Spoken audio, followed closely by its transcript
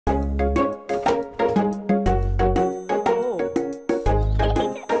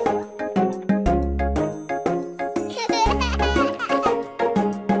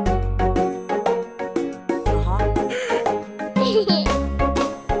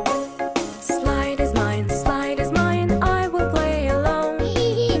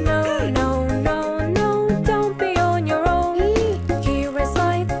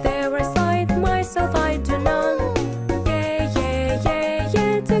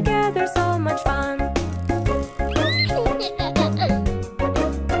together so much fun.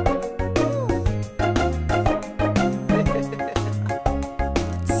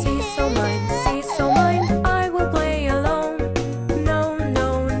 Seesaw mine, I will play alone. No,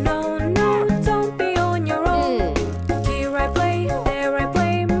 no, no, no, don't be on your own. Here I play, there I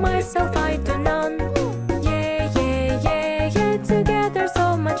play, myself I do none. Yeah, yeah, yeah, yeah, together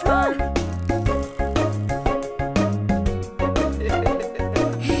so much fun.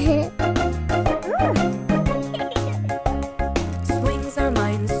 Swings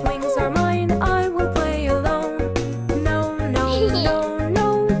are mine, I will play alone. No, no, no,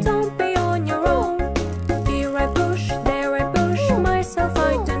 no, don't be on your own. Here I push, there I push, myself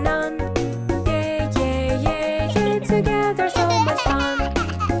I do none. Yeah, yeah, yeah, yeah, together so much fun.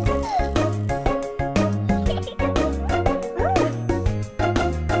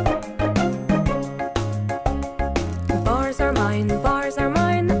 Bars are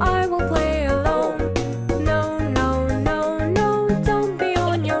mine, I will play alone. No, no, no, no, don't be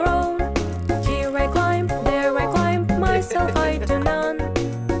on your own. Here I climb, there I climb, myself I do none.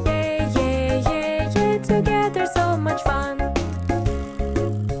 Yeah, yeah, yeah, yeah, together so much fun.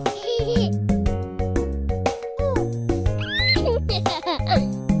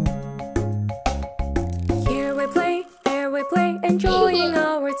 Here we play, there we play, enjoying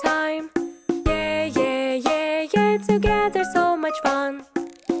our time. Yeah, yeah, yeah, yeah, together so much fun.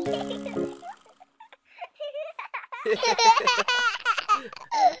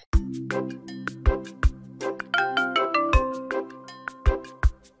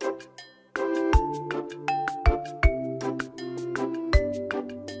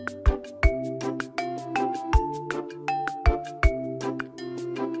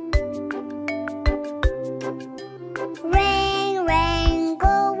 Rain, rain,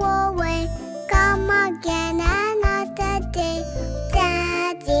 go away. Come again another day.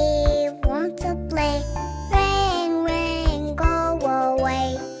 Daddy wants to play. Rain, rain, go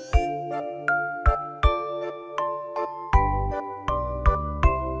away.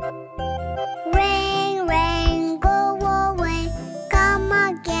 Rain, rain, go away. Come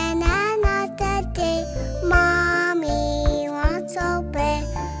again another day. Mommy wants to play.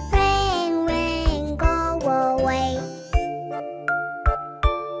 Rain, rain, go away.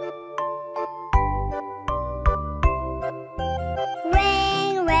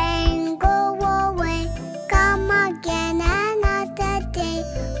 Rain, rain, go away. Come again another day.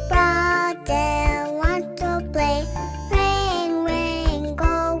 Brother wants to play. Rain, rain,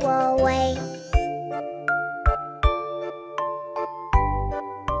 go away.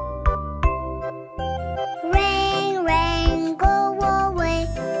 Rain, rain, go away.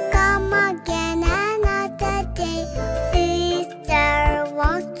 Come again another day. Sister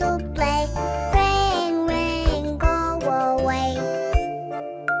wants to play. Rain, rain, go away.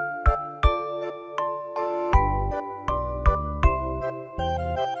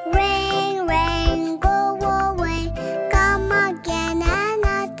 Rain, rain, go away. Come again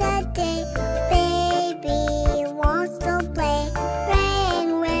another day. Baby wants to play. Rain,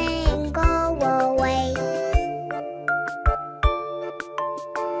 rain, go away.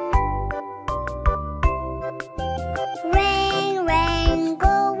 Rain, rain,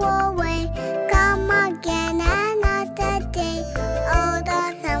 go away. Come again another day. All the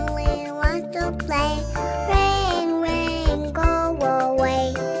family wants to play. Rain, rain, go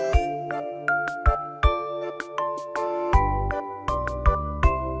away.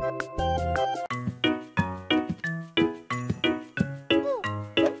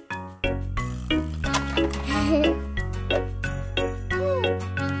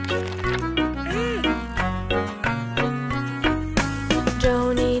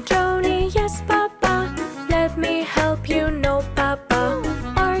 Joni, Joni, yes, Papa. Let me help you, no, Papa.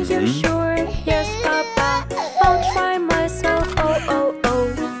 Are you sure? Yes, Papa. I'll try myself, oh, oh, oh.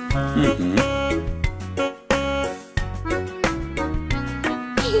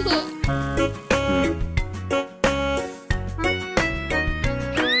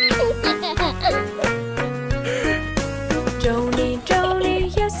 Joni, Joni,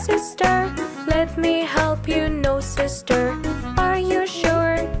 yes, sister. Let me help you, no, sister. Are you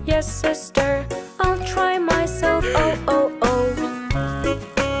sure? Yes, sister. I'll try myself, oh, oh, oh.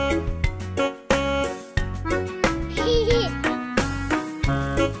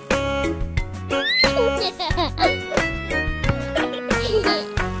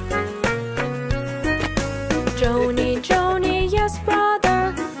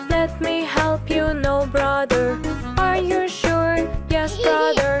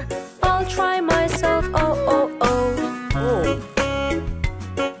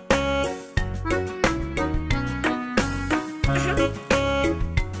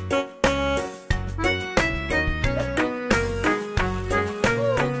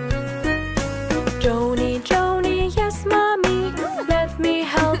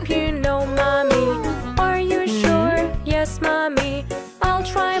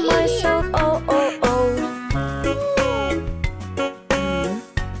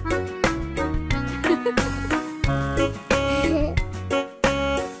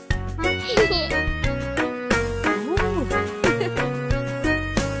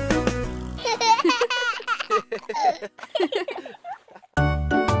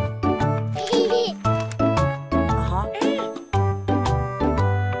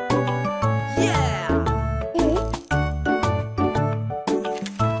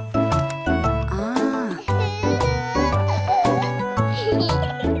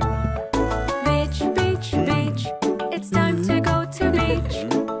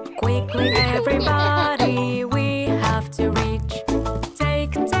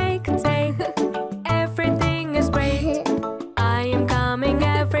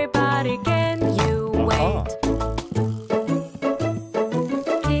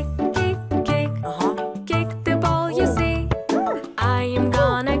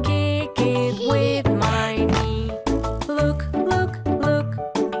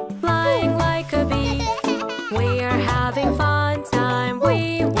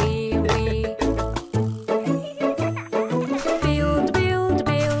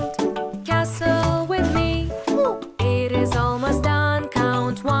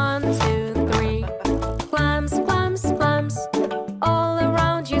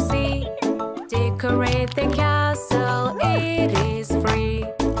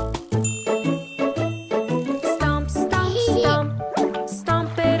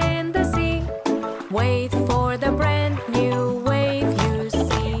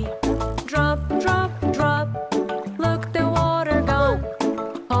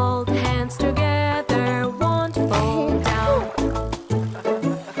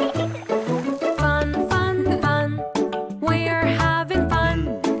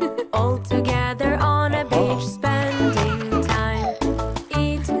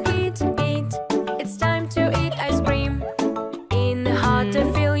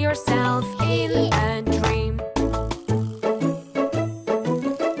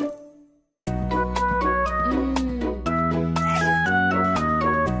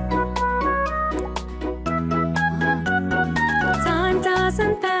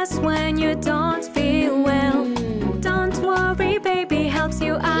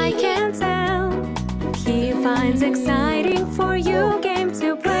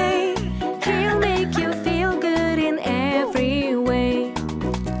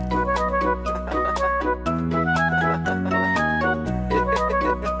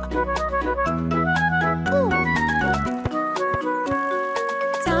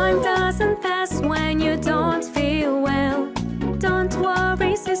 Time doesn't pass when you don't feel well. Don't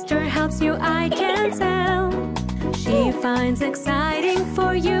worry, sister helps you, I can tell. She finds exciting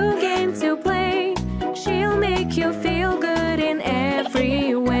for you game to play. She'll make you feel good in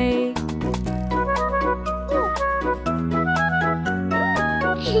every way.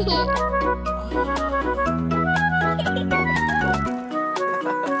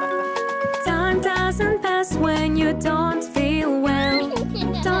 Time doesn't pass when you don't feel well.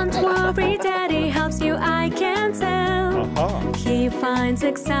 Don't worry, daddy helps you, I can tell. He finds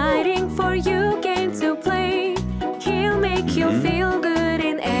exciting for you game to play. He'll make you feel good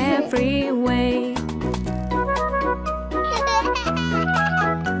in every way.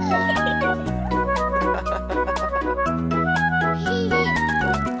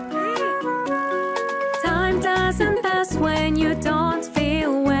 Time doesn't pass when you don't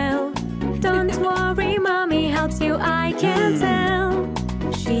feel well. Don't worry, mommy helps you, I can tell.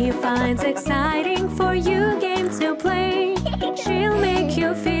 She finds exciting for you game to play. She'll make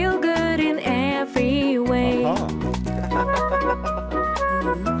you feel good in every way.